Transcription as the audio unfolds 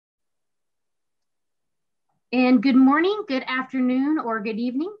And good morning, good afternoon, or good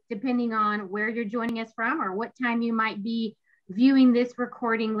evening, depending on where you're joining us from or what time you might be viewing this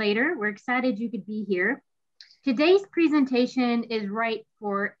recording later. We're excited you could be here. Today's presentation is right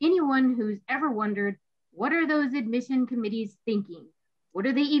for anyone who's ever wondered, what are those admission committees thinking? What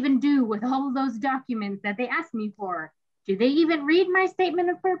do they even do with all of those documents that they asked me for? Do they even read my statement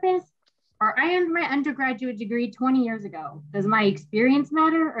of purpose? Or I earned my undergraduate degree 20 years ago. Does my experience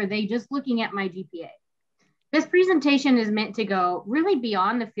matter, or are they just looking at my GPA? This presentation is meant to go really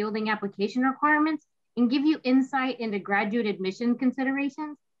beyond the fielding application requirements and give you insight into graduate admission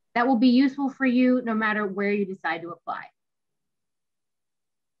considerations that will be useful for you no matter where you decide to apply.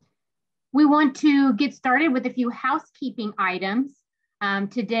 We want to get started with a few housekeeping items.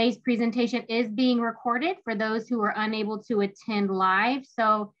 Today's presentation is being recorded for those who are unable to attend live.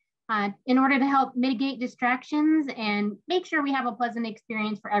 So in order to help mitigate distractions and make sure we have a pleasant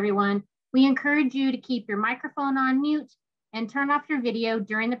experience for everyone, we encourage you to keep your microphone on mute and turn off your video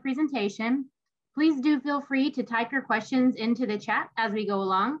during the presentation. Please do feel free to type your questions into the chat as we go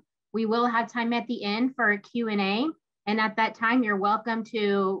along. We will have time at the end for a Q&A. And at that time, you're welcome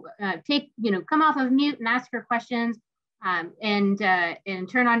to come off of mute and ask your questions and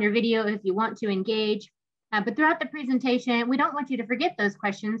turn on your video if you want to engage. But throughout the presentation, we don't want you to forget those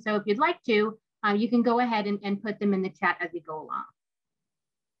questions. So if you'd like to, you can go ahead and put them in the chat as we go along.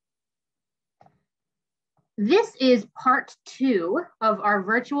 This is part 2 of our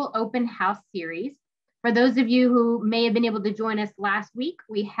virtual open house series. For those of you who may have been able to join us last week,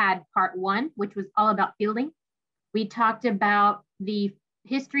 we had part 1, which was all about fielding. We talked about the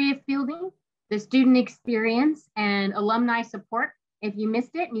history of fielding, the student experience, and alumni support. If you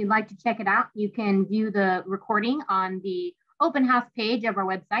missed it and you'd like to check it out, you can view the recording on the open house page of our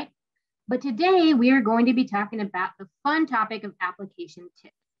website. But today we are going to be talking about the fun topic of application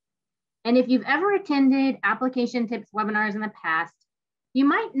tips. And if you've ever attended application tips webinars in the past, you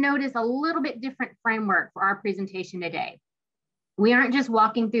might notice a little bit different framework for our presentation today. We aren't just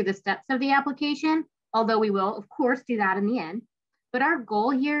walking through the steps of the application, although we will, of course, do that in the end. But our goal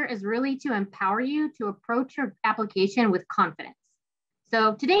here is really to empower you to approach your application with confidence.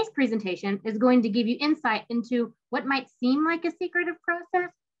 So today's presentation is going to give you insight into what might seem like a secretive process,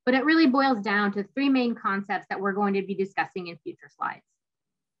 but it really boils down to 3 main concepts that we're going to be discussing in future slides.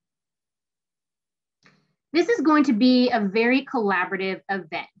 This is going to be a very collaborative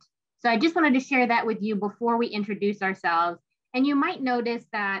event. So I just wanted to share that with you before we introduce ourselves. And you might notice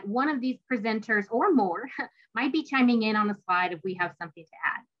that one of these presenters or more might be chiming in on the slide if we have something to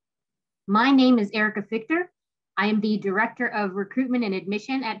add. My name is Erica Fichter. I am the Director of Recruitment and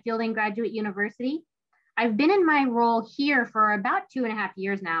Admission at Fielding Graduate University. I've been in my role here for about 2.5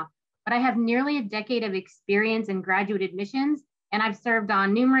 years now, but I have nearly a decade of experience in graduate admissions, and I've served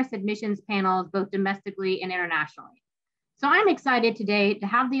on numerous admissions panels, both domestically and internationally. So I'm excited today to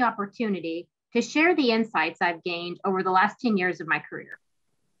have the opportunity to share the insights I've gained over the last 10 years of my career.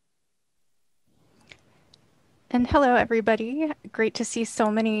 And hello, everybody. Great to see so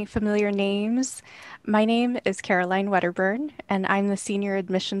many familiar names. My name is Caroline Wedderburn, and I'm the Senior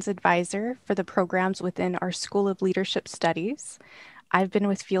Admissions Advisor for the programs within our School of Leadership Studies. I've been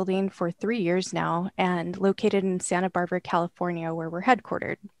with Fielding for 3 years now and located in Santa Barbara, California, where we're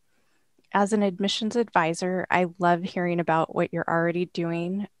headquartered. As an admissions advisor, I love hearing about what you're already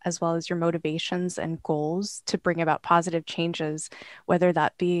doing, as well as your motivations and goals to bring about positive changes, whether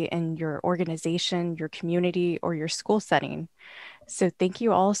that be in your organization, your community, or your school setting. So thank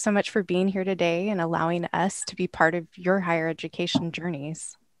you all so much for being here today and allowing us to be part of your higher education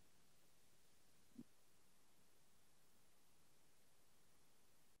journeys.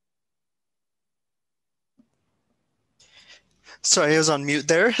 Sorry, I was on mute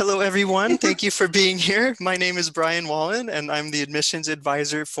there. Hello, everyone. Thank you for being here. My name is Brian Wallen, and I'm the admissions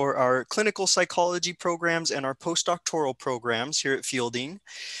advisor for our clinical psychology programs and our postdoctoral programs here at Fielding.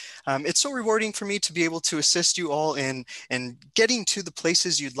 It's so rewarding for me to be able to assist you all in getting to the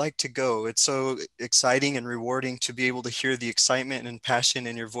places you'd like to go. It's so exciting and rewarding to be able to hear the excitement and passion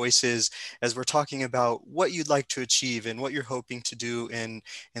in your voices as we're talking about what you'd like to achieve and what you're hoping to do in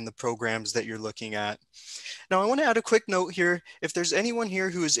the programs that you're looking at. Now, I want to add a quick note here. If there's anyone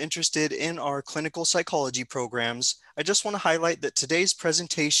here who is interested in our clinical psychology programs, I just want to highlight that today's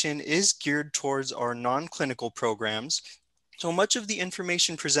presentation is geared towards our non-clinical programs. So much of the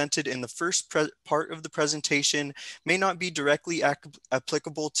information presented in the first part of the presentation may not be directly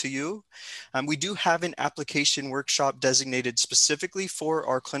applicable to you. We do have an application workshop designated specifically for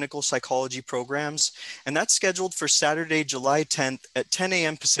our clinical psychology programs, and that's scheduled for Saturday, July 10th at 10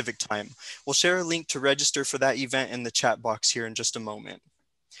 a.m. Pacific time. We'll share a link to register for that event in the chat box here in just a moment.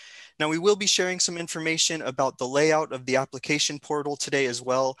 Now, we will be sharing some information about the layout of the application portal today as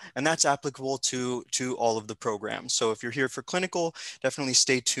well, and that's applicable to all of the programs. So if you're here for clinical, definitely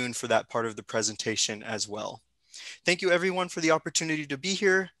stay tuned for that part of the presentation as well. Thank you everyone for the opportunity to be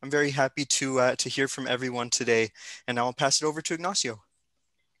here. I'm very happy to hear from everyone today, and now I'll pass it over to Ignacio.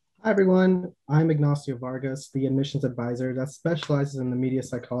 Hi everyone, I'm Ignacio Vargas, the admissions advisor that specializes in the media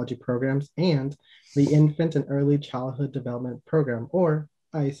psychology programs and the Infant and Early Childhood Development Program, or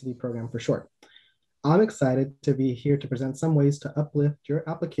IACD program for short. I'm excited to be here to present some ways to uplift your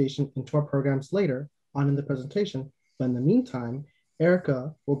application into our programs later on in the presentation, but in the meantime,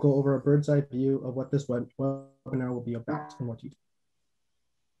 Erica will go over a bird's eye view of what this webinar will be about and what you do.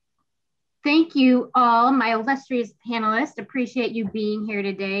 Thank you all, my illustrious panelists. Appreciate you being here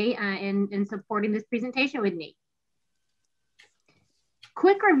today and supporting this presentation with me.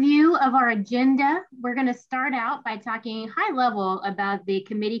 Quick review of our agenda. We're going to start out by talking high level about the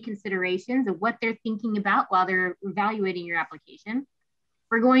committee considerations of what they're thinking about while they're evaluating your application.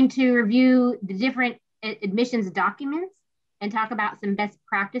 We're going to review the different admissions documents and talk about some best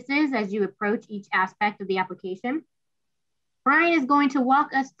practices as you approach each aspect of the application. Brian is going to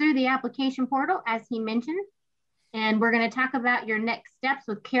walk us through the application portal, as he mentioned, and we're going to talk about your next steps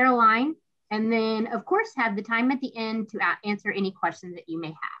with Caroline, and then, of course, have the time at the end to answer any questions that you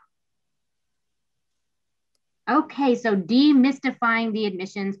may have. Okay, so demystifying the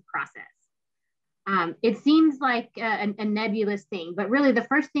admissions process. It seems like a nebulous thing, but really the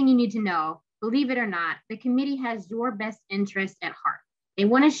first thing you need to know, believe it or not, the committee has your best interest at heart. They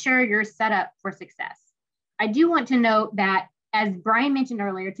want to ensure you're set up for success. I do want to note that, as Brian mentioned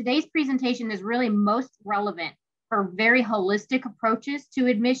earlier, today's presentation is really most relevant for very holistic approaches to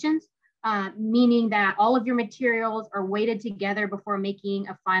admissions, meaning that all of your materials are weighted together before making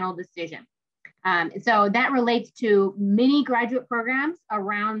a final decision. So that relates to many graduate programs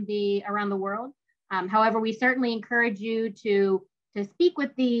around the world. However, we certainly encourage you to speak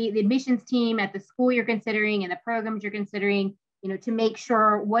with the admissions team at the school you're considering and the programs you're considering, to make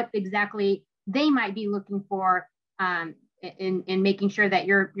sure what exactly they might be looking for in making sure that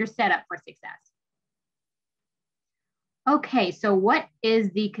you're set up for success. Okay, so what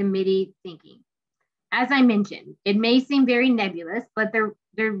is the committee thinking? As I mentioned, it may seem very nebulous, but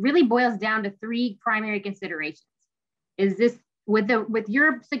there really boils down to three primary considerations. Is this, with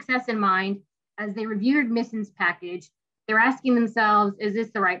your success in mind, as they review your admissions package, they're asking themselves, is this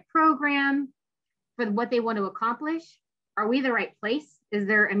the right program for what they want to accomplish? Are we the right place? Is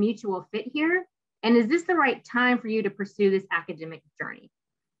there a mutual fit here? And is this the right time for you to pursue this academic journey?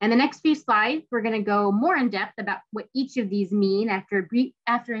 And the next few slides, we're going to go more in depth about what each of these mean after a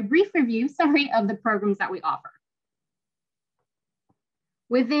brief review, of the programs that we offer.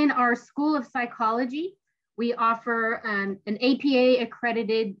 Within our School of Psychology, we offer an APA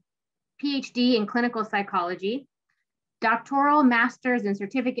accredited PhD in clinical psychology, doctoral, master's, and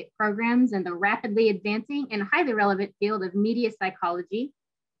certificate programs in the rapidly advancing and highly relevant field of media psychology.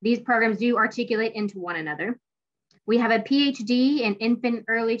 These programs do articulate into one another. We have a PhD in infant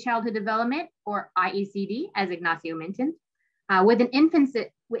early childhood development, or IECD, as Ignacio mentioned, with an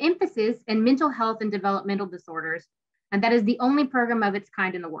emphasis in mental health and developmental disorders, and that is the only program of its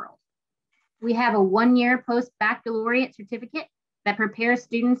kind in the world. We have a one-year post-baccalaureate certificate that prepares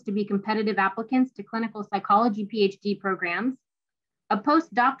students to be competitive applicants to clinical psychology PhD programs, a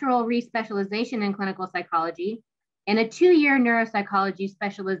postdoctoral re-specialization in clinical psychology, and a 2-year neuropsychology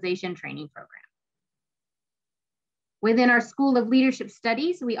specialization training program. Within our School of Leadership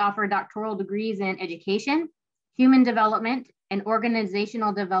Studies, we offer doctoral degrees in education, human development, and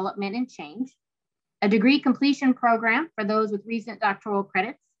organizational development and change, a degree completion program for those with recent doctoral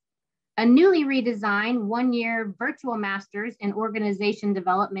credits, a newly redesigned 1-year virtual master's in organization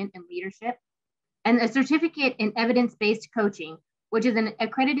development and leadership, and a certificate in evidence-based coaching, which is an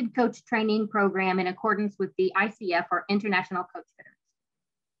accredited coach training program in accordance with the ICF, or International Coach Fitters.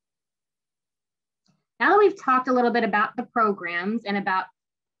 Now that we've talked a little bit about the programs and about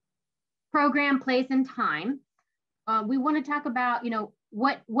program, place, and time, we want to talk about,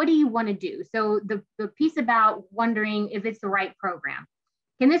 what do you want to do? So the piece about wondering if it's the right program.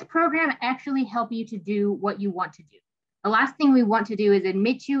 Can this program actually help you to do what you want to do? The last thing we want to do is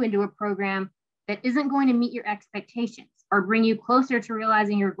admit you into a program that isn't going to meet your expectations or bring you closer to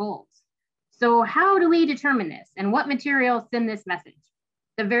realizing your goals. So how do we determine this, and what materials send this message?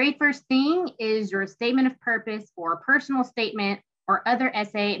 The very first thing is your statement of purpose or personal statement or other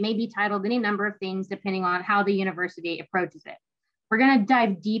essay. It may be titled any number of things depending on how the university approaches it. We're going to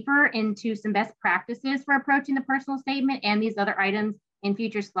dive deeper into some best practices for approaching the personal statement and these other items in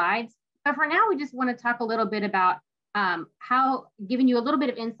future slides. But for now, we just want to talk a little bit about giving you a little bit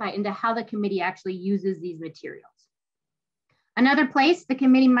of insight into how the committee actually uses these materials. Another place the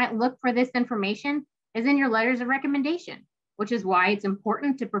committee might look for this information is in your letters of recommendation, which is why it's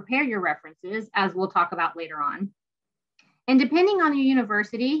important to prepare your references, as we'll talk about later on. And depending on your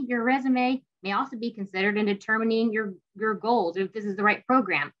university, your resume may also be considered in determining your goals, or if this is the right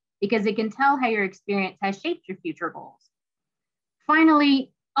program, because it can tell how your experience has shaped your future goals.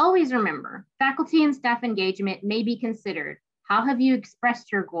 Finally, always remember, faculty and staff engagement may be considered. How have you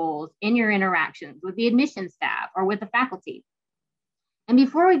expressed your goals in your interactions with the admissions staff or with the faculty? And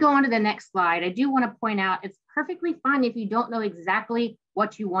before we go on to the next slide, I do want to point out it's perfectly fine if you don't know exactly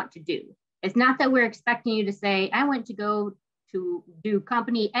what you want to do. It's not that we're expecting you to say, I want to go to do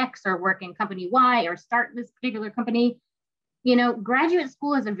company X or work in company Y or start this particular company. You know, graduate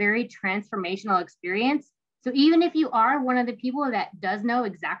school is a very transformational experience. So even if you are one of the people that does know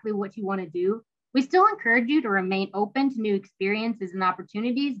exactly what you want to do, we still encourage you to remain open to new experiences and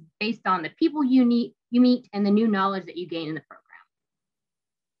opportunities based on the people you meet and the new knowledge that you gain in the program.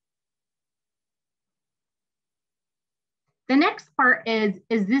 The next part is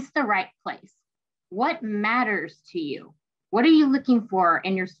this the right place? What matters to you? What are you looking for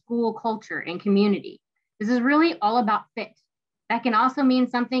in your school culture and community? This is really all about fit. That can also mean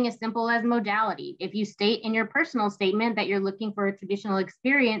something as simple as modality. If you state in your personal statement that you're looking for a traditional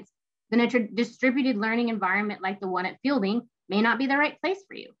experience, then a distributed learning environment like the one at Fielding may not be the right place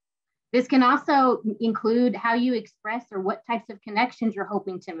for you. This can also include how you express or what types of connections you're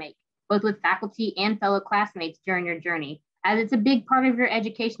hoping to make, both with faculty and fellow classmates during your journey, as it's a big part of your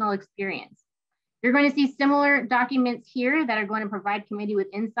educational experience. You're going to see similar documents here that are going to provide committee with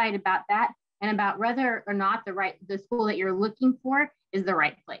insight about that and about whether or not the school that you're looking for is the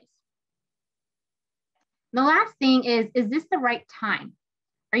right place. The last thing is this the right time?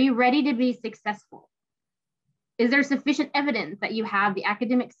 Are you ready to be successful? Is there sufficient evidence that you have the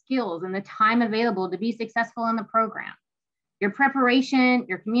academic skills and the time available to be successful in the program? Your preparation,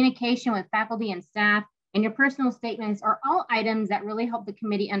 your communication with faculty and staff, and your personal statements are all items that really help the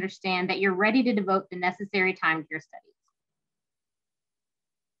committee understand that you're ready to devote the necessary time to your studies.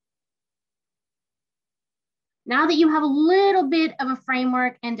 Now that you have a little bit of a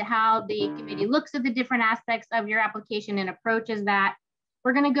framework into how the committee looks at the different aspects of your application and approaches that,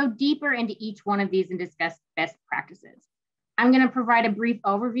 we're going to go deeper into each one of these and discuss best practices. I'm going to provide a brief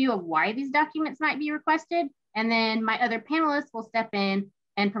overview of why these documents might be requested, and then my other panelists will step in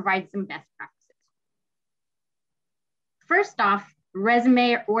and provide some best practices. First off,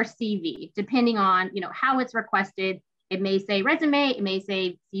 resume or CV, depending on how it's requested. It may say resume, it may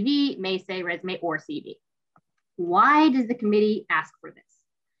say CV, it may say resume or CV. Why does the committee ask for this?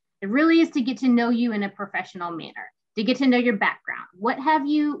 It really is to get to know you in a professional manner, to get to know your background. What have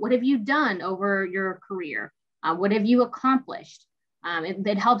you done over your career? What have you accomplished?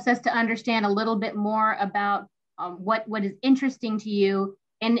 It helps us to understand a little bit more about what is interesting to you,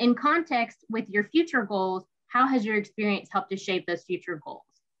 and in context with your future goals. How has your experience helped to shape those future goals?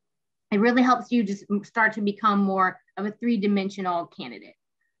 It really helps you just start to become more of a three-dimensional candidate.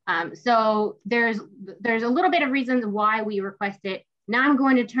 So there's a little bit of reasons why we request it. Now I'm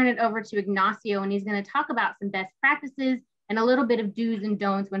going to turn it over to Ignacio, and he's going to talk about some best practices and a little bit of do's and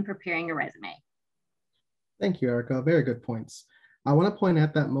don'ts when preparing a resume. Thank you, Erica. Very good points. I want to point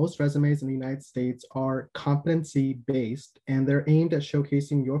out that most resumes in the United States are competency-based, and they're aimed at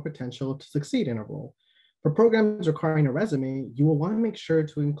showcasing your potential to succeed in a role. For programs requiring a resume, you will want to make sure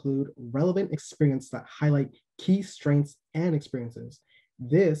to include relevant experience that highlight key strengths and experiences.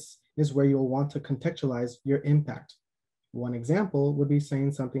 This is where you'll want to contextualize your impact. One example would be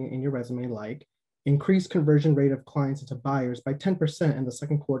saying something in your resume like, increased conversion rate of clients into buyers by 10% in the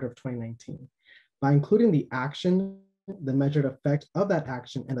second quarter of 2019. By including the action, the measured effect of that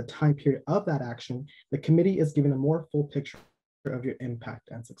action, and the time period of that action, the committee is given a more full picture of your impact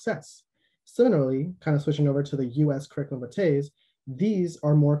and success. Similarly, kind of switching over to the US curriculum vitae, these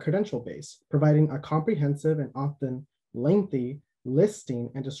are more credential-based, providing a comprehensive and often lengthy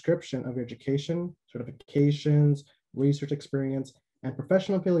listing and description of your education, certifications, research experience, and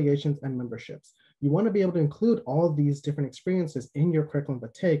professional affiliations and memberships. You want to be able to include all of these different experiences in your curriculum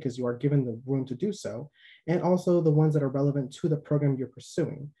vitae because you are given the room to do so, and also the ones that are relevant to the program you're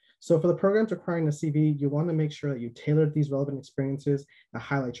pursuing. So for the programs requiring a CV, you want to make sure that you tailor these relevant experiences that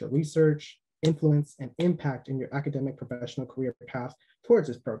highlight your research, influence, and impact in your academic professional career path towards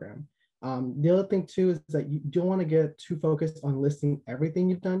this program. The other thing too is that you don't want to get too focused on listing everything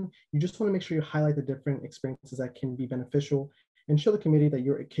you've done. You just want to make sure you highlight the different experiences that can be beneficial and show the committee that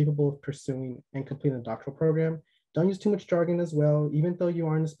you're capable of pursuing and completing a doctoral program. Don't use too much jargon as well. Even though you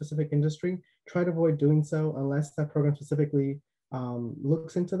are in a specific industry, try to avoid doing so unless that program specifically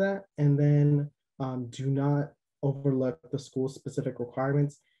looks into that. And then do not overlook the school's specific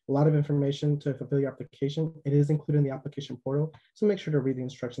requirements. A lot of information to fulfill your application. It is included in the application portal, so make sure to read the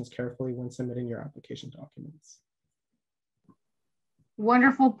instructions carefully when submitting your application documents.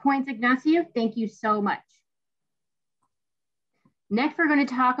 Wonderful points, Ignacio. Thank you so much. Next, we're going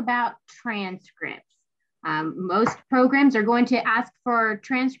to talk about transcripts. Most programs are going to ask for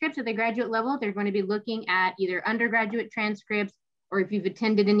transcripts at the graduate level. They're going to be looking at either undergraduate transcripts, or if you've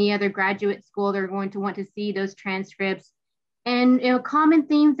attended any other graduate school, they're going to want to see those transcripts. And a common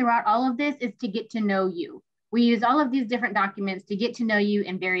theme throughout all of this is to get to know you. We use all of these different documents to get to know you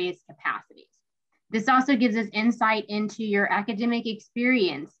in various capacities. This also gives us insight into your academic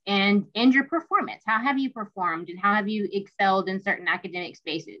experience and your performance. How have you performed and how have you excelled in certain academic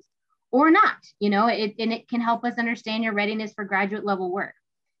spaces or not? And it can help us understand your readiness for graduate level work.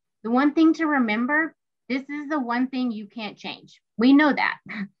 The one thing to remember, this is the one thing you can't change. We know that.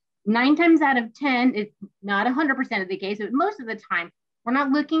 9 times out of 10, it's not 100% of the case, but most of the time, we're not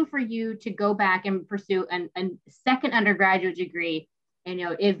looking for you to go back and pursue a second undergraduate degree. And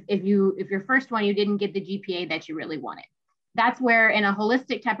if your first one, you didn't get the GPA that you really wanted. That's where in a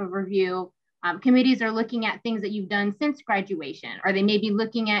holistic type of review, committees are looking at things that you've done since graduation, or they may be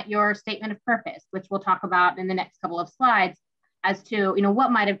looking at your statement of purpose, which we'll talk about in the next couple of slides, as to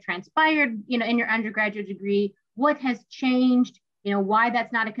what might have transpired in your undergraduate degree, what has changed, why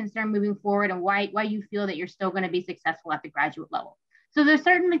that's not a concern moving forward, and why you feel that you're still going to be successful at the graduate level. So there's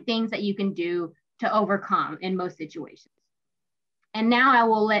certainly things that you can do to overcome in most situations. And now I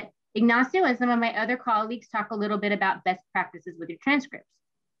will let Ignacio and some of my other colleagues talk a little bit about best practices with your transcripts.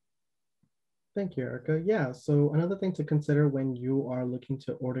 Thank you, Erica. Yeah, so another thing to consider when you are looking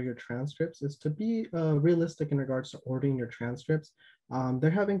to order your transcripts is to be realistic in regards to ordering your transcripts.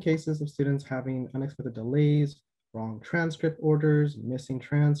 There have been cases of students having unexpected delays, wrong transcript orders, missing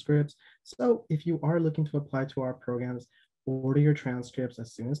transcripts. So if you are looking to apply to our programs, order your transcripts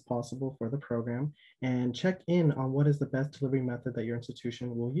as soon as possible for the program and check in on what is the best delivery method that your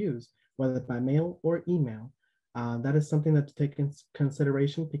institution will use, whether by mail or email. That is something that to take into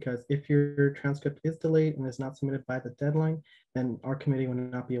consideration, because if your transcript is delayed and is not submitted by the deadline, then our committee will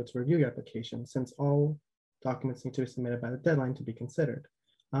not be able to review your application, since all documents need to be submitted by the deadline to be considered.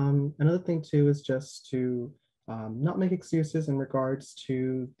 Another thing too is just to not make excuses in regards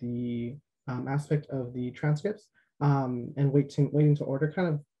to the aspect of the transcripts and waiting to order, kind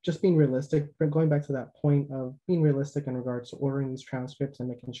of just being realistic, going back to that point of being realistic in regards to ordering these transcripts and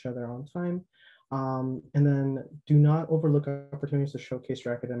making sure they're on time. And then do not overlook opportunities to showcase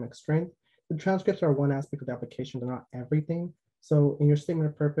your academic strength. The transcripts are one aspect of the application, they're not everything. So in your statement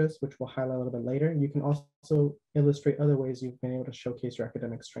of purpose, which we'll highlight a little bit later, you can also illustrate other ways you've been able to showcase your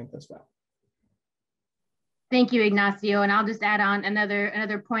academic strength as well. Thank you, Ignacio. And I'll just add on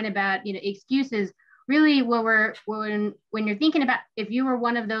another point about excuses. Really, when you're thinking about, if you were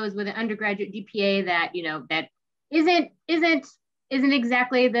one of those with an undergraduate GPA that that isn't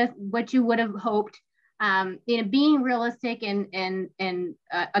exactly what you would have hoped, being realistic and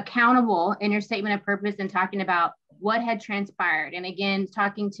accountable in your statement of purpose and talking about what had transpired, and again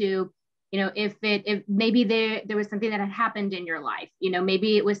talking to if maybe there was something that had happened in your life,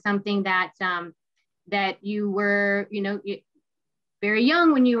 maybe it was something that that you were very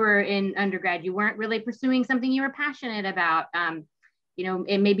young when you were in undergrad, you weren't really pursuing something you were passionate about, and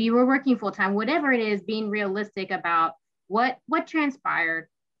maybe you were working full-time, whatever it is, being realistic about what transpired,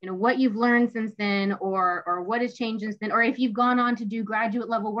 what you've learned since then, or what has changed since then, or if you've gone on to do graduate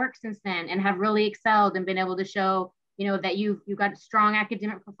level work since then and have really excelled and been able to show, that you've got strong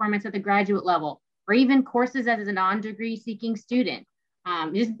academic performance at the graduate level, or even courses as a non-degree seeking student.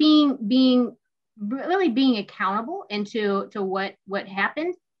 Just being accountable into what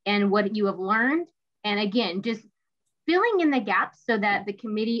happened and what you have learned. And again, just filling in the gaps so that the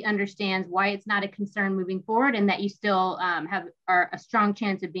committee understands why it's not a concern moving forward, and that you still are a strong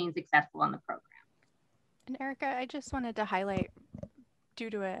chance of being successful on the program. And Erica, I just wanted to highlight, due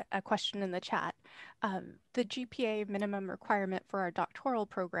to a question in the chat, the GPA minimum requirement for our doctoral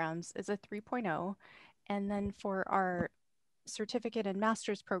programs is a 3.0, and then for our certificate and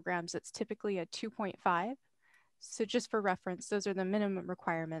master's programs, it's typically a 2.5. So just for reference, those are the minimum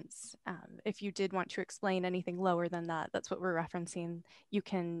requirements. If you did want to explain anything lower than that, that's what we're referencing. You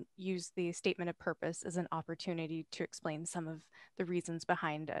can use the statement of purpose as an opportunity to explain some of the reasons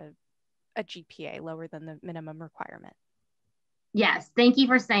behind a GPA lower than the minimum requirement. Yes, thank you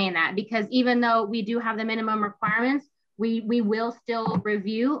for saying that, because even though we do have the minimum requirements, we will still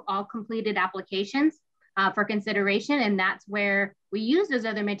review all completed applications. for consideration. And that's where we use those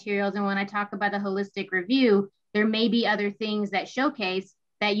other materials. And when I talk about the holistic review, there may be other things that showcase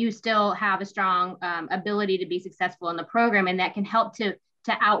that you still have a strong ability to be successful in the program, and that can help to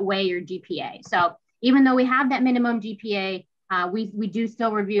outweigh your GPA. So even though we have that minimum GPA, we do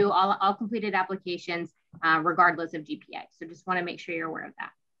still review all completed applications regardless of GPA. So just want to make sure you're aware of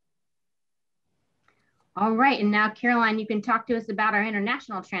that. All right, and now Caroline, you can talk to us about our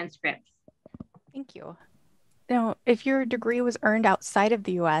international transcripts. Thank you. Now, if your degree was earned outside of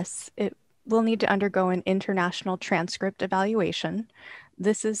the US, it will need to undergo an international transcript evaluation.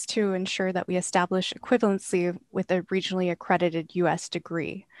 This is to ensure that we establish equivalency with a regionally accredited US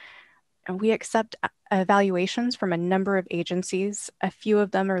degree. And we accept evaluations from a number of agencies. A few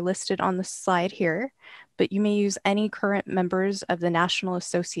of them are listed on the slide here, but you may use any current members of the National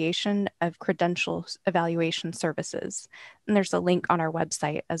Association of Credential Evaluation Services. And there's a link on our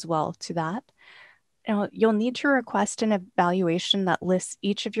website as well to that. Now, you'll need to request an evaluation that lists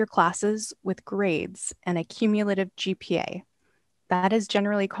each of your classes with grades and a cumulative GPA. That is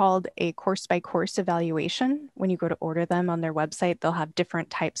generally called a course-by-course evaluation. When you go to order them on their website, they'll have different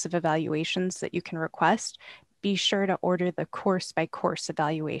types of evaluations that you can request. Be sure to order the course-by-course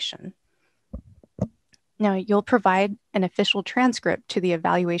evaluation. Now, you'll provide an official transcript to the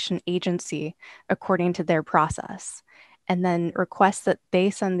evaluation agency according to their process, and then request that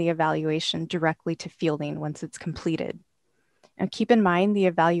they send the evaluation directly to fielding once it's completed. Now, keep in mind the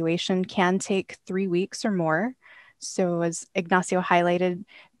evaluation can take 3 weeks or more. So as Ignacio highlighted,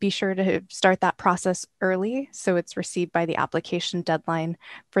 be sure to start that process early so it's received by the application deadline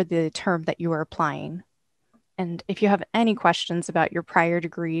for the term that you are applying. And if you have any questions about your prior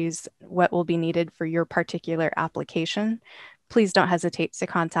degrees, what will be needed for your particular application, please don't hesitate to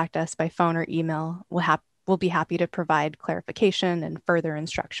contact us by phone or email. We'll be happy to provide clarification and further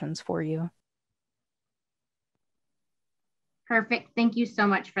instructions for you. Perfect. Thank you so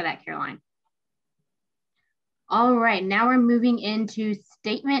much for that, Caroline. All right, now we're moving into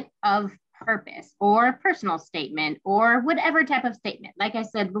statement of purpose or personal statement or whatever type of statement. Like I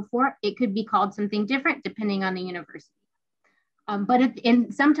said before, it could be called something different depending on the university.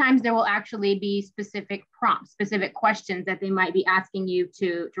 Sometimes there will actually be specific prompts, specific questions that they might be asking you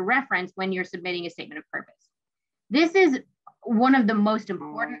to reference when you're submitting a statement of purpose. This is one of the most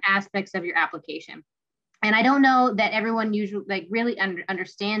important aspects of your application. And I don't know that everyone usually really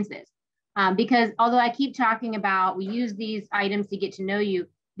understands this. Because although I keep talking about we use these items to get to know you,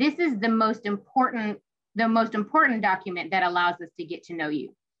 this is the most important document that allows us to get to know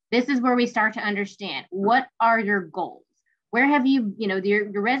you. This is where we start to understand what are your goals. Where have you,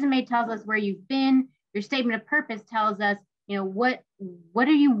 your resume tells us where you've been. Your statement of purpose tells us, what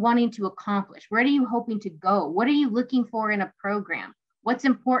are you wanting to accomplish? Where are you hoping to go? What are you looking for in a program? What's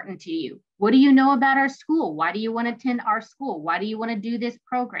important to you? What do you know about our school? Why do you want to attend our school? Why do you want to do this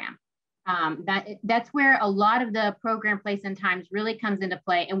program? That's where a lot of the program, place, and times really comes into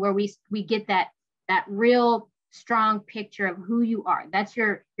play, and where we get that real strong picture of who you are. That's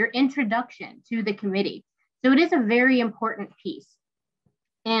your introduction to the committee. So it is a very important piece.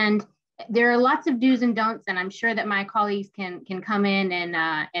 And there are lots of do's and don'ts, and I'm sure that my colleagues can come in and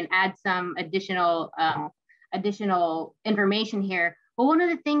add some additional information here. But one of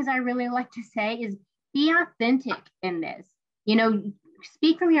the things I really like to say is be authentic in this.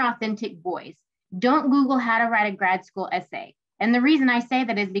 Speak from your authentic voice. Don't Google how to write a grad school essay. And the reason I say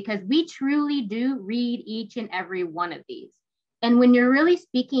that is because we truly do read each and every one of these. And when you're really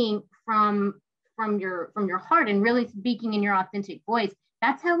speaking from your heart and really speaking in your authentic voice,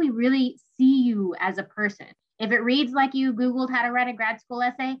 that's how we really see you as a person. If it reads like you Googled how to write a grad school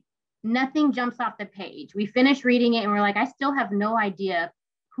essay, nothing jumps off the page. We finish reading it and we're like, I still have no idea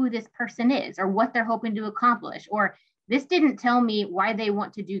who this person is or what they're hoping to accomplish, or this didn't tell me why they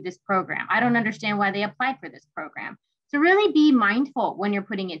want to do this program. I don't understand why they applied for this program. So really be mindful when you're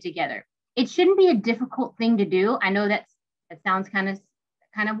putting it together. It shouldn't be a difficult thing to do. I know that sounds kind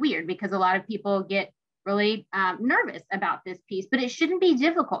of weird because a lot of people get really nervous about this piece, but it shouldn't be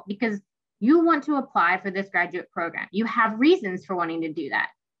difficult because you want to apply for this graduate program. You have reasons for wanting to do that.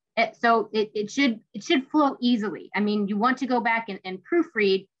 So it should flow easily. I mean, you want to go back and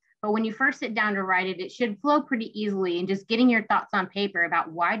proofread, but when you first sit down to write it, it should flow pretty easily, and just getting your thoughts on paper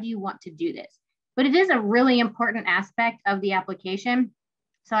about why do you want to do this. But it is a really important aspect of the application.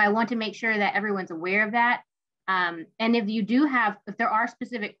 So I want to make sure that everyone's aware of that. And if there are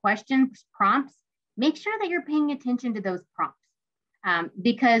specific questions, prompts, make sure that you're paying attention to those prompts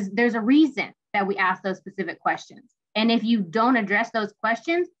because there's a reason that we ask those specific questions. And if you don't address those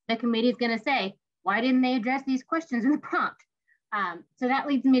questions, the committee is going to say, why didn't they address these questions in the prompt? So that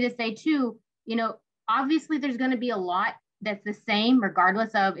leads me to say too, Obviously, there's going to be a lot that's the same,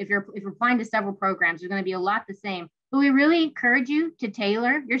 regardless of if you're applying to several programs, there's going to be a lot the same. But we really encourage you to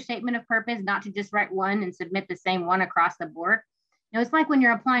tailor your statement of purpose, not to just write one and submit the same one across the board. You know, it's like when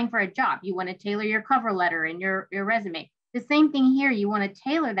you're applying for a job, you want to tailor your cover letter and your resume. The same thing here, you want to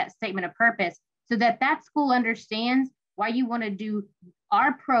tailor that statement of purpose so that that school understands why you want to do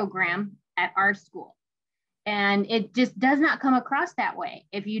our program at our school. And it just does not come across that way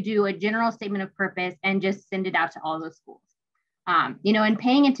if you do a general statement of purpose and just send it out to all those schools. You know, and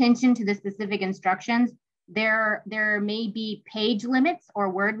paying attention to the specific instructions, there may be page limits or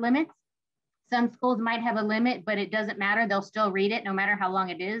word limits. Some schools might have a limit, but it doesn't matter. They'll still read it no matter how long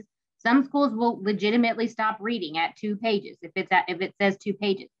it is. Some schools will legitimately stop reading at 2 pages if it says 2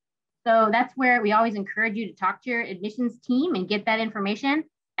 pages. So that's where we always encourage you to talk to your admissions team and get that information.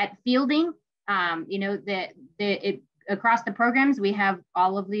 At fielding, you know, across the programs, we have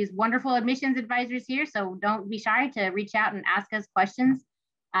all of these wonderful admissions advisors here. So don't be shy to reach out and ask us questions.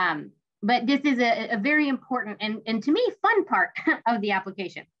 But this is a very important and to me, fun part of the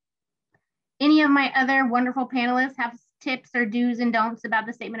application. Any of my other wonderful panelists have tips or do's and don'ts about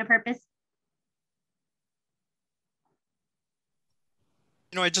the statement of purpose?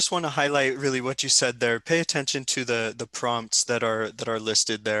 You know, I just want to highlight really what you said there. Pay attention to the prompts that are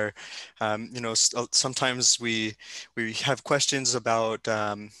listed there. You know, sometimes we have questions about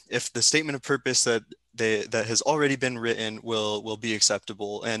if the statement of purpose that has already been written will be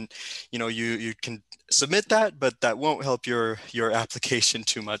acceptable, and you know, you can submit that, but that won't help your application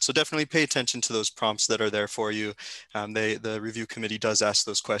too much. So definitely pay attention to those prompts that are there for you. The review committee does ask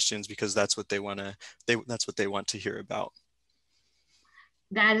those questions because that's what they want to hear about.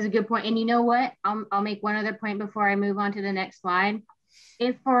 That is a good point. And you know what? I'll make one other point before I move on to the next slide.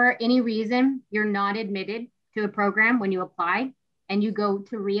 If for any reason you're not admitted to a program when you apply and you go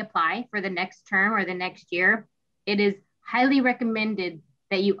to reapply for the next term or the next year, it is highly recommended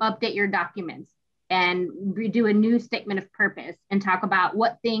that you update your documents and do a new statement of purpose and talk about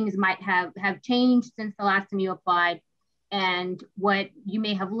what things might have changed since the last time you applied and what you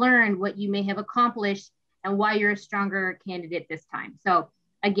may have learned, what you may have accomplished, and why you're a stronger candidate this time. So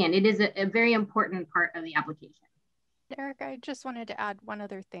again, it is a very important part of the application. Eric, I just wanted to add one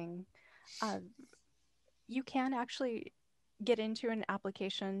other thing. You can actually get into an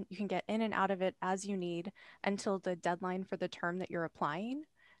application. You can get in and out of it as you need until the deadline for the term that you're applying.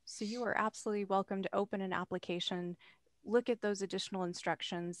 So you are absolutely welcome to open an application, look at those additional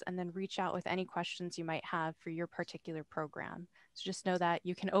instructions, and then reach out with any questions you might have for your particular program. So just know that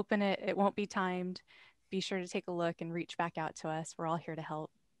you can open it. It won't be timed. Be sure to take a look and reach back out to us. We're all here to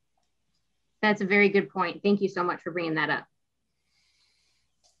help. That's a very good point. Thank you so much for bringing that up.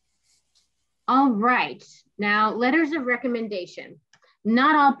 All right, now letters of recommendation.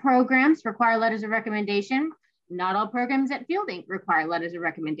 Not all programs require letters of recommendation. Not all programs at Fielding require letters of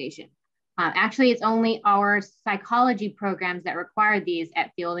recommendation. Actually, it's only our psychology programs that require these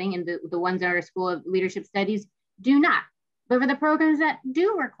at Fielding, and the ones in our School of Leadership Studies do not. But for the programs that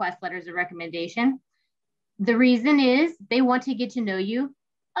do request letters of recommendation, the reason is they want to get to know you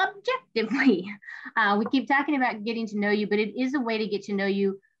objectively. We keep talking about getting to know you, but it is a way to get to know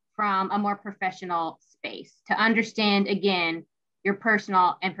you from a more professional space, to understand, again, your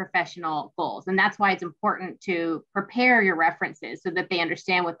personal and professional goals. And that's why it's important to prepare your references so that they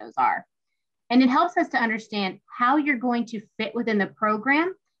understand what those are. And it helps us to understand how you're going to fit within the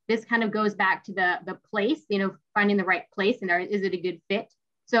program. This kind of goes back to the place, you know, finding the right place and is it a good fit?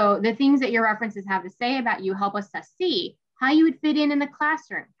 So the things that your references have to say about you help us to see how you would fit in the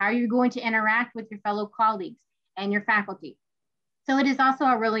classroom, how you're going to interact with your fellow colleagues and your faculty. So it is also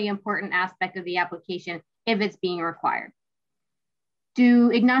a really important aspect of the application if it's being required. Do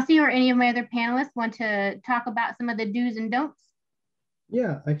Ignacio or any of my other panelists want to talk about some of the do's and don'ts?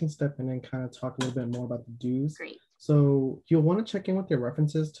 Yeah, I can step in and kind of talk a little bit more about the do's. Great. So you'll want to check in with your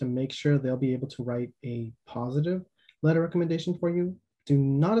references to make sure they'll be able to write a positive letter recommendation for you. Do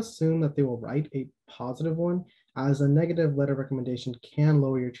not assume that they will write a positive one, as a negative letter recommendation can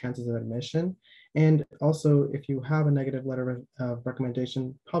lower your chances of admission. And also, if you have a negative letter of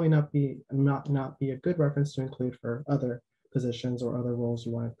recommendation, probably not be a good reference to include for other positions or other roles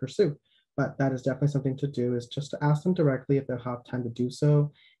you want to pursue. But that is definitely something to do, is just to ask them directly if they'll have time to do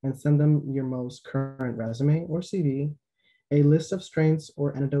so, and send them your most current resume or CV, a list of strengths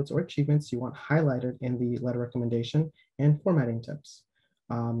or anecdotes or achievements you want highlighted in the letter recommendation, and formatting tips.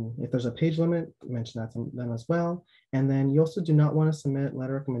 If there's a page limit, mention that to them as well. And then you also do not want to submit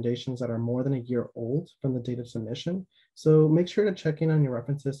letter recommendations that are more than a year old from the date of submission. So make sure to check in on your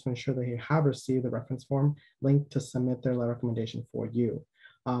references to ensure that you have received the reference form link to submit their letter recommendation for you.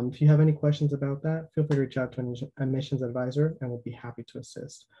 If you have any questions about that, feel free to reach out to an admissions advisor and we'll be happy to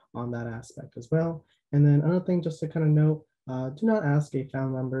assist on that aspect as well. And then another thing just to kind of note, do not ask a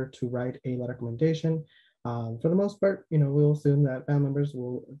family member to write a letter of recommendation. For the most part, we'll assume that family members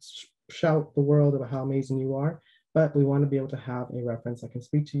will shout the world about how amazing you are, but we want to be able to have a reference that can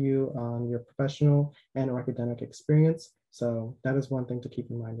speak to you on your professional and or academic experience. So that is one thing to keep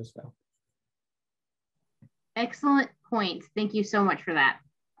in mind as well. Excellent points. Thank you so much for that.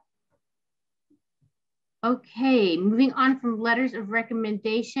 Okay, moving on from letters of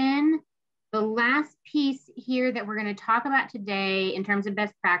recommendation. The last piece here that we're going to talk about today in terms of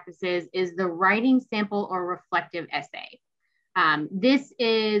best practices is the writing sample or reflective essay. This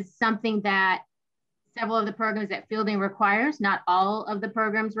is something that several of the programs that Fielding requires. Not all of the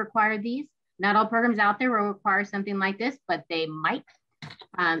programs require these. Not all programs out there will require something like this, but they might.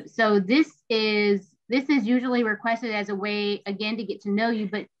 So this is usually requested as a way, again, to get to know you,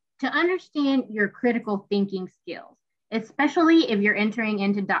 but to understand your critical thinking skills, especially if you're entering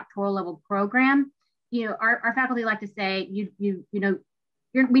into doctoral level program. Our faculty like to say, we know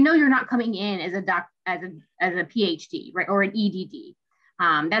you're not coming in as a PhD, right, or an EDD.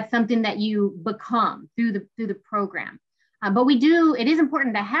 That's something that you become through the program. But it is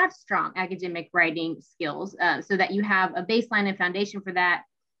important to have strong academic writing skills so that you have a baseline and foundation for that.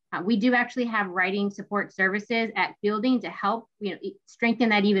 We do actually have writing support services at Fielding to help strengthen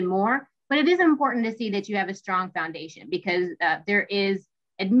that even more. But it is important to see that you have a strong foundation because there is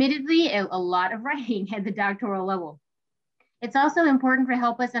admittedly a lot of writing at the doctoral level. It's also important to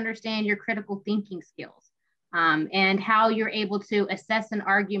help us understand your critical thinking skills and how you're able to assess an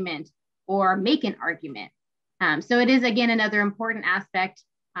argument or make an argument. So it is, again, another important aspect,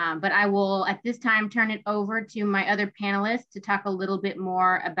 but I will at this time turn it over to my other panelists to talk a little bit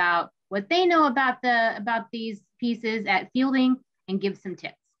more about what they know about these pieces at Fielding and give some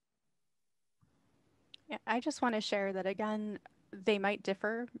tips. Yeah, I just want to share that, again, they might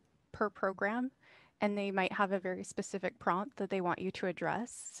differ per program and they might have a very specific prompt that they want you to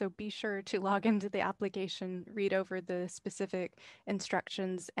address. So be sure to log into the application, read over the specific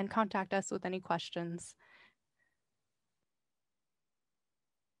instructions, and contact us with any questions.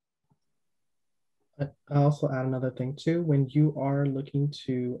 I'll also add another thing too. When you are looking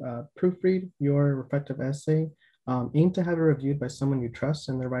to proofread your reflective essay, aim to have it reviewed by someone you trust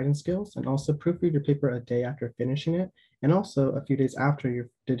in their writing skills, and also proofread your paper a day after finishing it, and also a few days after you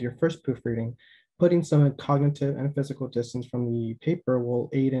did your first proofreading. Putting some cognitive and physical distance from the paper will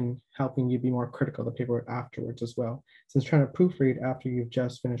aid in helping you be more critical of the paper afterwards as well. Since trying to proofread after you've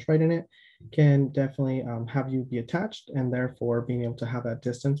just finished writing it can definitely have you be attached, and therefore being able to have that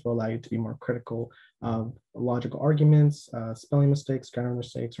distance will allow you to be more critical of logical arguments, spelling mistakes, grammar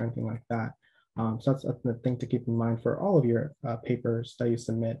mistakes, or anything like that. So that's a thing to keep in mind for all of your papers that you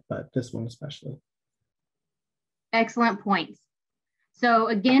submit, but this one especially. Excellent points. So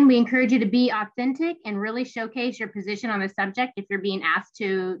again, we encourage you to be authentic and really showcase your position on the subject if you're being asked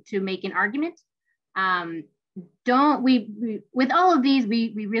to make an argument. With all of these,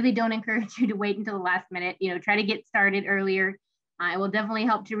 we really don't encourage you to wait until the last minute. Try to get started earlier. It will definitely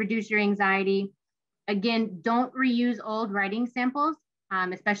help to reduce your anxiety. Again, don't reuse old writing samples,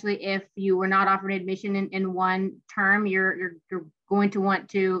 especially if you were not offered admission in one term. You're going to want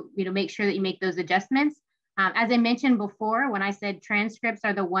to make sure that you make those adjustments. As I mentioned before, when I said transcripts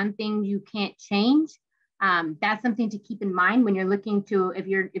are the one thing you can't change, that's something to keep in mind when you're looking to, if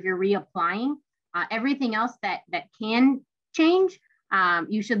you're reapplying. Everything else that can change,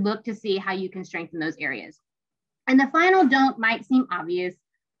 you should look to see how you can strengthen those areas. And the final don't might seem obvious,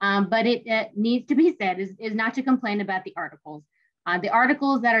 but it needs to be said is not to complain about the articles. The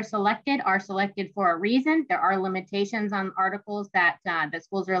articles that are selected for a reason. There are limitations on articles that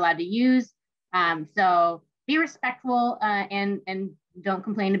schools are allowed to use. So be respectful and don't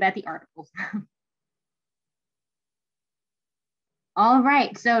complain about the articles. All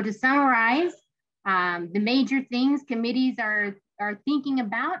right, so to summarize, the major things committees are thinking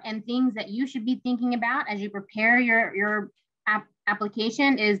about and things that you should be thinking about as you prepare your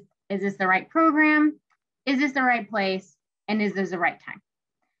application is this the right program? Is this the right place? And is this the right time?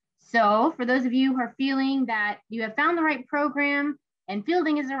 So for those of you who are feeling that you have found the right program and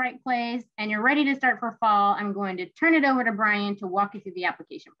Fielding is the right place and you're ready to start for fall, I'm going to turn it over to Brian to walk you through the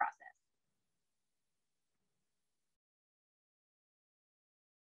application process.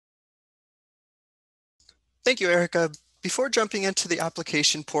 Thank you, Erica. Before jumping into the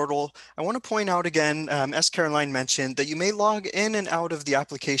application portal, I want to point out again, as Caroline mentioned, that you may log in and out of the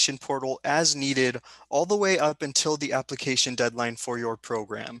application portal as needed all the way up until the application deadline for your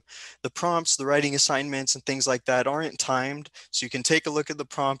program. The prompts, the writing assignments, and things like that aren't timed, so you can take a look at the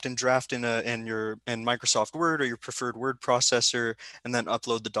prompt and draft in Microsoft Word or your preferred word processor, and then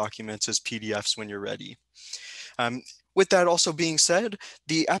upload the documents as PDFs when you're ready. With that also being said,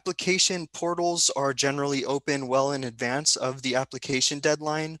 the application portals are generally open well in advance of the application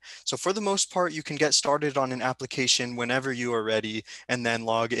deadline. So for the most part, you can get started on an application whenever you are ready and then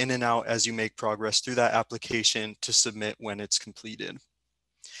log in and out as you make progress through that application to submit when it's completed.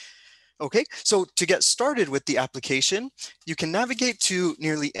 Okay, so to get started with the application, you can navigate to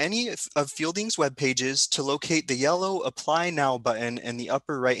nearly any of Fielding's web pages to locate the yellow Apply Now button in the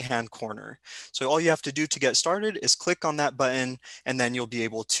upper right-hand corner. So all you have to do to get started is click on that button, and then you'll be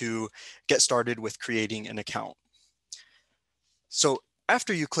able to get started with creating an account. So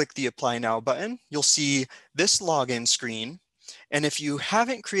after you click the Apply Now button, you'll see this login screen. And if you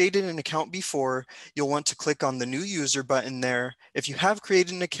haven't created an account before, you'll want to click on the New User button there. If you have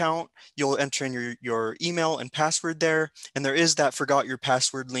created an account, you'll enter in your email and password there. And there is that Forgot Your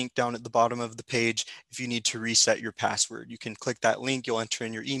Password link down at the bottom of the page if you need to reset your password. You can click that link, you'll enter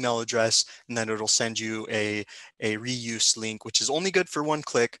in your email address, and then it'll send you a reuse link, which is only good for one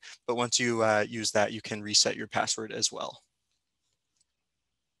click. But once you use that, you can reset your password as well.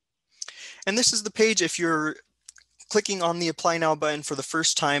 And this is the page if you're clicking on the Apply Now button for the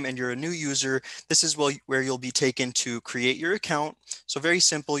first time and you're a new user. This is where you'll be taken to create your account. So very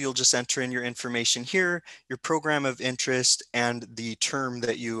simple, you'll just enter in your information here, your program of interest, and the term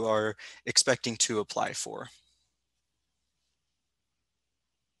that you are expecting to apply for.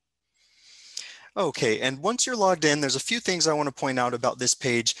 Okay, and once you're logged in, there's a few things I want to point out about this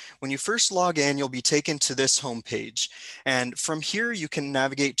page. When you first log in, you'll be taken to this home page. And from here, you can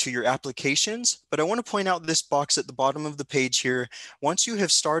navigate to your applications. But I want to point out this box at the bottom of the page here. Once you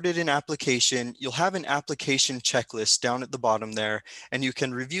have started an application, you'll have an application checklist down at the bottom there. And you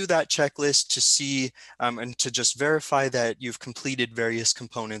can review that checklist to see and to just verify that you've completed various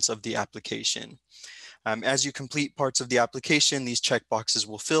components of the application. As you complete parts of the application, these checkboxes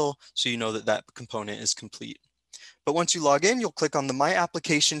will fill so you know that that component is complete. But once you log in, you'll click on the My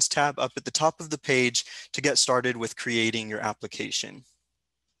Applications tab up at the top of the page to get started with creating your application.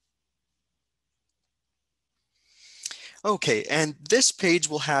 Okay, and this page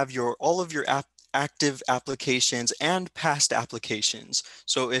will have all of your active applications and past applications.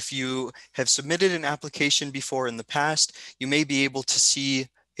 So if you have submitted an application before in the past, you may be able to see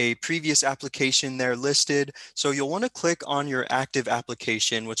a previous application there listed. So you'll want to click on your active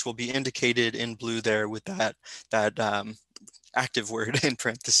application, which will be indicated in blue there with that active word in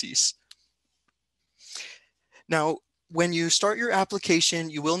parentheses. Now, when you start your application,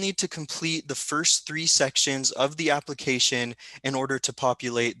 you will need to complete the first 3 sections of the application in order to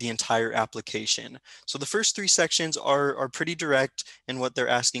populate the entire application. So the first 3 sections are pretty direct in what they're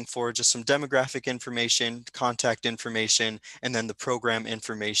asking for, just some demographic information, contact information, and then the program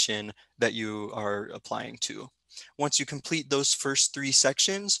information that you are applying to. Once you complete those first 3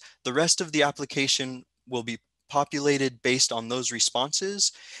 sections, the rest of the application will be populated based on those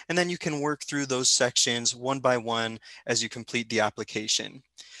responses, and then you can work through those sections one by one as you complete the application.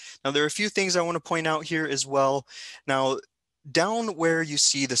 Now, there are a few things I want to point out here as well. Now, down where you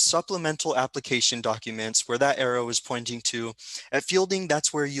see the supplemental application documents, where that arrow is pointing to, at Fielding,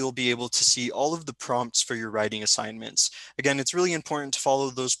 that's where you'll be able to see all of the prompts for your writing assignments. Again, it's really important to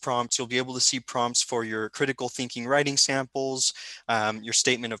follow those prompts. You'll be able to see prompts for your critical thinking writing samples, your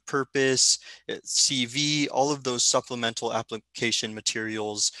statement of purpose, CV, all of those supplemental application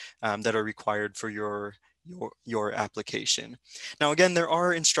materials that are required for your application. Now, again, there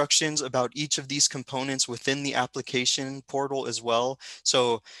are instructions about each of these components within the application portal as well.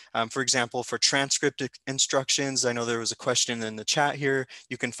 So, for example, for transcript instructions, I know there was a question in the chat here.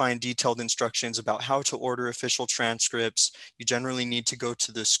 You can find detailed instructions about how to order official transcripts. You generally need to go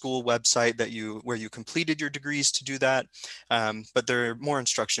to the school website where you completed your degrees to do that. But there are more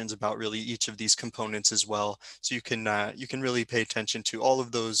instructions about really each of these components as well. So you can really pay attention to all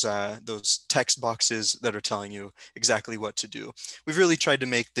of those text boxes that are telling you exactly what to do. We've really tried to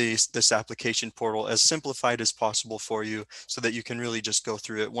make this application portal as simplified as possible for you so that you can really just go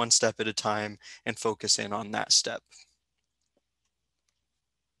through it one step at a time and focus in on that step.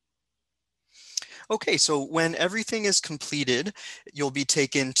 Okay, so when everything is completed, you'll be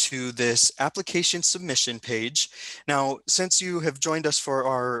taken to this application submission page. Now, since you have joined us for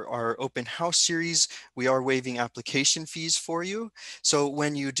our open house series, we are waiving application fees for you. So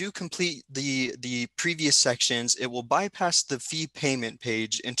when you do complete the previous sections, it will bypass the fee payment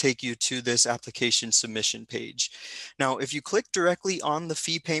page and take you to this application submission page. Now, if you click directly on the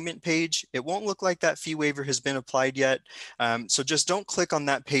fee payment page, it won't look like that fee waiver has been applied yet. So just don't click on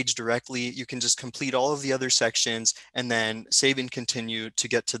that page directly. You can just complete all of the other sections and then save and continue to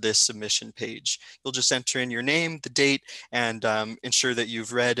get to this submission page. You'll just enter in your name, the date, and ensure that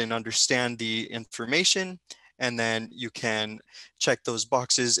you've read and understand the information. And then you can check those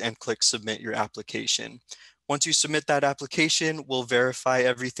boxes and click submit your application. Once you submit that application, we'll verify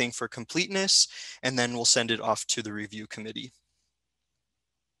everything for completeness, and then we'll send it off to the review committee.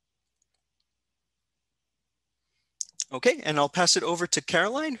 Okay, and I'll pass it over to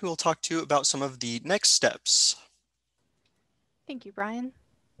Caroline, who will talk to you about some of the next steps. Thank you, Brian.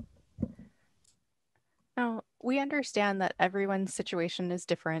 Now, we understand that everyone's situation is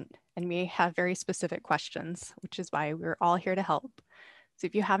different and may have very specific questions, which is why we're all here to help. So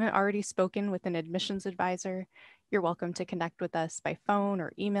if you haven't already spoken with an admissions advisor, you're welcome to connect with us by phone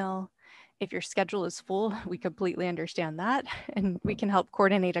or email. If your schedule is full, we completely understand that, and we can help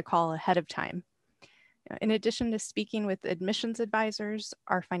coordinate a call ahead of time. In addition to speaking with admissions advisors,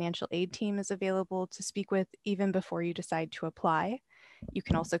 our financial aid team is available to speak with even before you decide to apply. You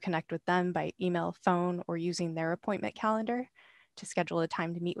can also connect with them by email, phone, or using their appointment calendar to schedule a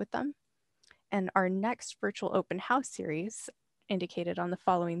time to meet with them. And our next virtual open house series, indicated on the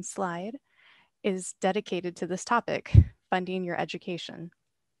following slide, is dedicated to this topic, funding your education.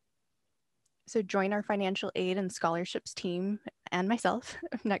 So join our financial aid and scholarships team and myself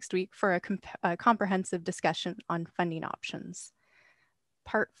next week for a comprehensive discussion on funding options.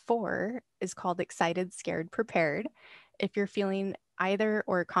 Part 4 is called Excited, Scared, Prepared. If you're feeling either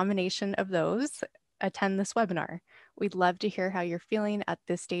or a combination of those, attend this webinar. We'd love to hear how you're feeling at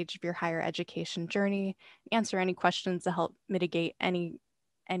this stage of your higher education journey, answer any questions to help mitigate any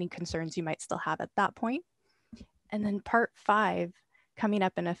concerns you might still have at that point. And then part 5, coming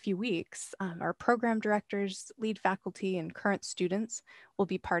up in a few weeks, our program directors, lead faculty, and current students will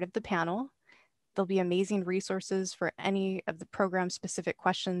be part of the panel. There'll be amazing resources for any of the program-specific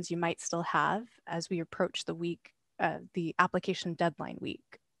questions you might still have as we approach the week, the application deadline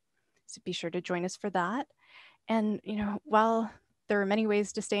week. So be sure to join us for that. And while there are many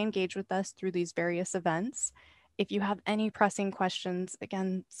ways to stay engaged with us through these various events, if you have any pressing questions,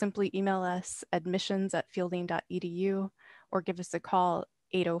 again, simply email us admissions@fielding.edu or give us a call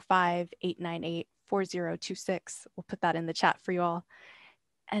 805-898-4026. We'll put that in the chat for you all.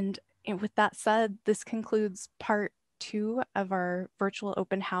 And with that said, this concludes part 2 of our virtual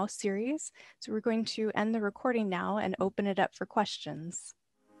open house series. So we're going to end the recording now and open it up for questions.